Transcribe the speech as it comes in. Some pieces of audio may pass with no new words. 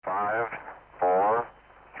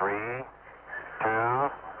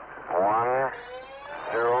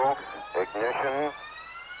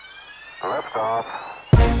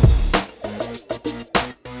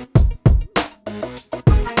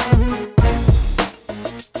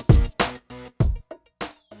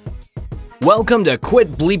Welcome to Quit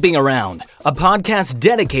Bleeping Around, a podcast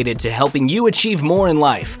dedicated to helping you achieve more in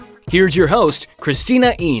life. Here's your host,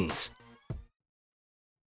 Christina Eanes.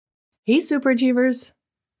 Hey, Superachievers!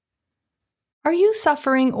 Are you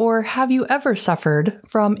suffering or have you ever suffered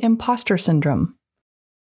from imposter syndrome?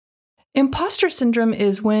 Imposter syndrome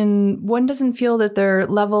is when one doesn't feel that their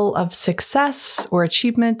level of success or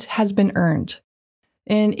achievement has been earned.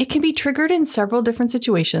 And it can be triggered in several different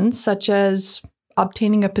situations, such as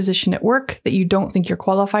obtaining a position at work that you don't think you're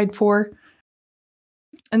qualified for.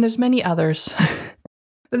 And there's many others.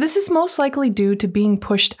 But this is most likely due to being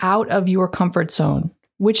pushed out of your comfort zone,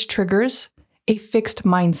 which triggers a fixed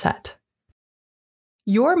mindset.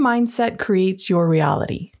 Your mindset creates your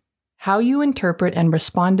reality, how you interpret and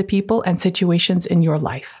respond to people and situations in your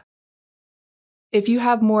life. If you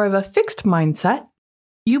have more of a fixed mindset,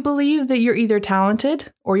 you believe that you're either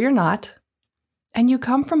talented or you're not, and you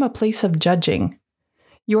come from a place of judging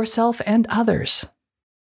yourself and others.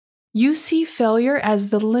 You see failure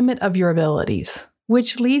as the limit of your abilities,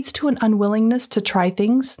 which leads to an unwillingness to try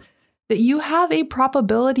things that you have a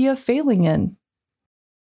probability of failing in.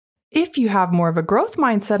 If you have more of a growth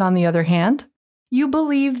mindset, on the other hand, you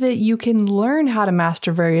believe that you can learn how to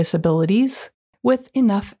master various abilities with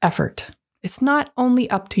enough effort. It's not only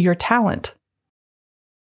up to your talent.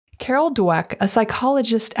 Carol Dweck, a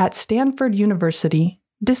psychologist at Stanford University,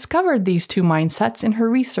 discovered these two mindsets in her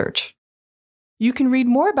research. You can read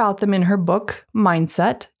more about them in her book,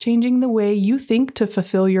 Mindset: Changing the Way You Think to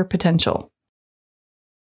Fulfill Your Potential.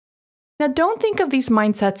 Now, don't think of these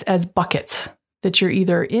mindsets as buckets that you're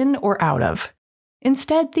either in or out of.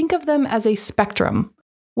 Instead, think of them as a spectrum,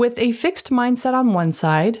 with a fixed mindset on one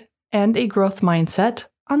side and a growth mindset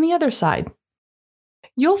on the other side.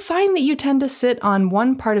 You'll find that you tend to sit on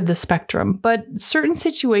one part of the spectrum, but certain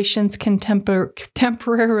situations can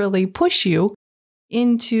temporarily push you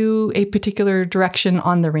into a particular direction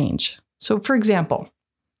on the range. So, for example,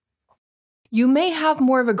 you may have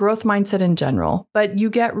more of a growth mindset in general, but you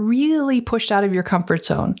get really pushed out of your comfort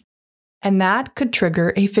zone, and that could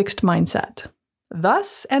trigger a fixed mindset.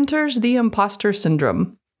 Thus enters the imposter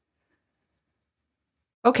syndrome.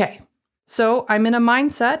 Okay, so I'm in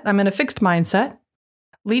a fixed mindset,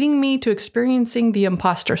 leading me to experiencing the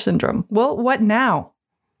imposter syndrome. Well, what now?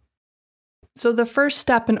 So the first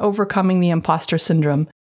step in overcoming the imposter syndrome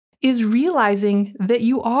is realizing that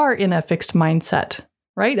you are in a fixed mindset,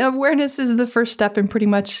 right? Awareness is the first step in pretty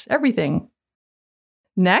much everything.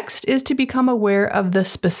 Next is to become aware of the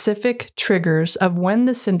specific triggers of when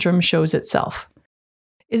the syndrome shows itself.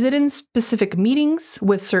 Is it in specific meetings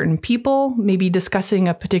with certain people, maybe discussing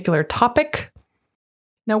a particular topic?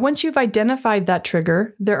 Now, once you've identified that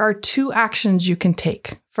trigger, there are two actions you can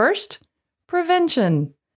take. First,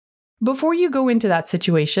 prevention. Before you go into that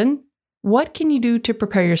situation, what can you do to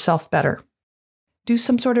prepare yourself better? Do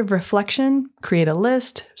some sort of reflection, create a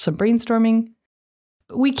list, some brainstorming.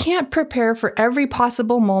 We can't prepare for every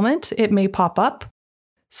possible moment it may pop up.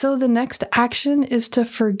 So the next action is to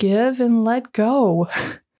forgive and let go.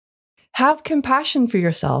 Have compassion for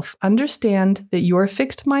yourself. Understand that your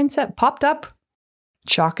fixed mindset popped up.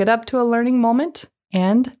 Chalk it up to a learning moment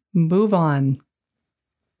and move on.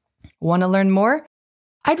 Want to learn more?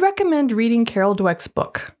 I'd recommend reading Carol Dweck's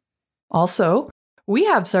book. Also, we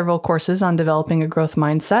have several courses on developing a growth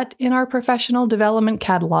mindset in our professional development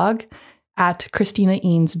catalog at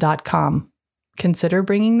ChristinaEanes.com. Consider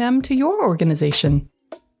bringing them to your organization.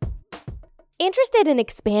 Interested in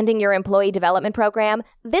expanding your employee development program?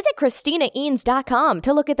 Visit ChristinaEanes.com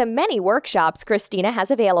to look at the many workshops Christina has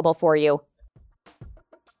available for you.